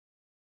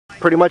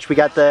pretty much we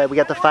got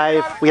the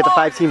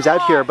five teams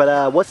out here.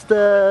 But what's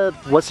the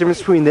difference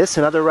between this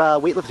and other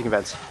weightlifting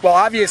events? Well,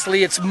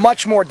 obviously it's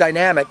much more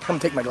dynamic. Come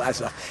take my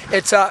glasses off.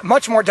 It's a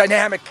much more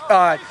dynamic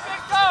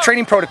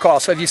training protocol.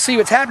 So if you see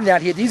what's happening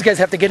out here, these guys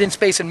have to get in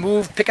space and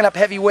move, picking up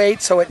heavy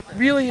weights. So it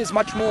really is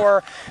much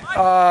more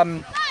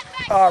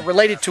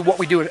related to what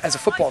we do as a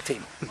football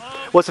team.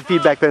 What's the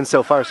feedback been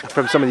so far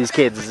from some of these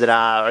kids? Is it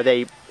are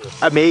they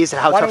amazed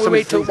at how tough some of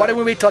these things are? Why don't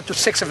we wait till after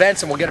 6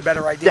 events and we'll get a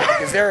better idea?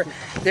 Because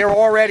they're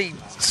already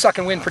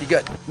sucking wind pretty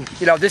good.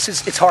 You know,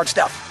 it's hard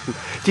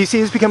stuff. Do you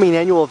see this becoming an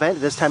annual event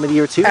this time of the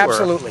year too?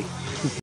 Absolutely. Or?